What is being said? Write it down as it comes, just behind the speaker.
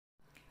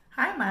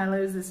Hi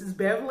Milers, this is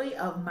Beverly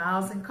of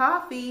Miles and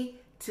Coffee.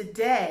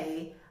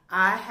 Today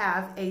I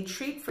have a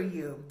treat for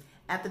you.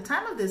 At the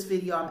time of this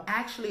video, I'm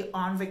actually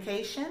on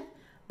vacation,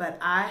 but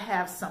I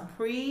have some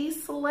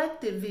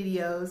pre-selected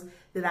videos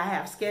that I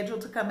have scheduled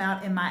to come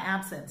out in my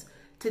absence.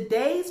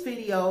 Today's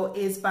video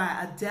is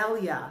by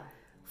Adalia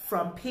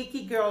from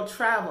Picky Girl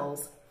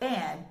Travels,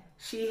 and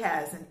she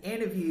has an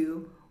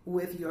interview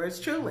with yours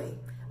truly.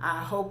 I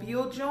hope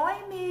you'll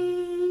join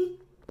me.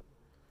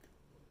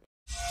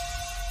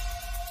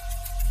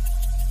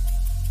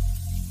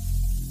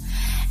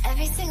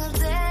 Every single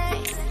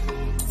day,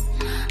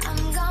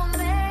 I'm gonna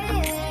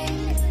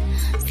make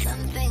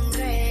something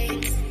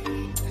great.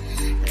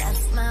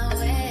 That's my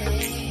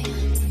way.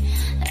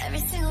 Every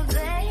single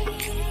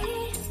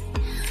day,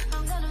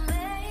 I'm gonna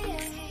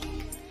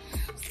make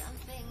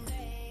something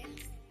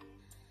great.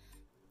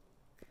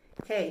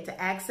 Okay, to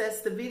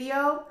access the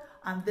video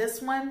on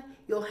this one,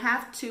 you'll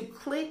have to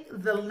click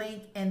the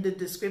link in the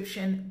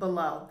description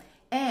below.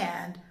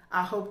 And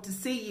I hope to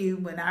see you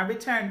when I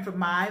return from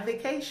my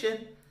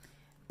vacation.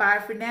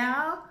 Bye for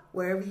now.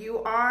 Wherever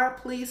you are,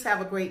 please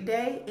have a great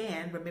day,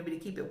 and remember to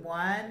keep it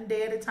one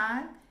day at a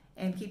time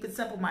and keep it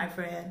simple, my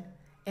friend.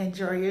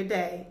 Enjoy your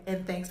day,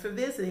 and thanks for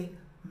visiting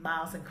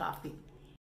Miles and Coffee.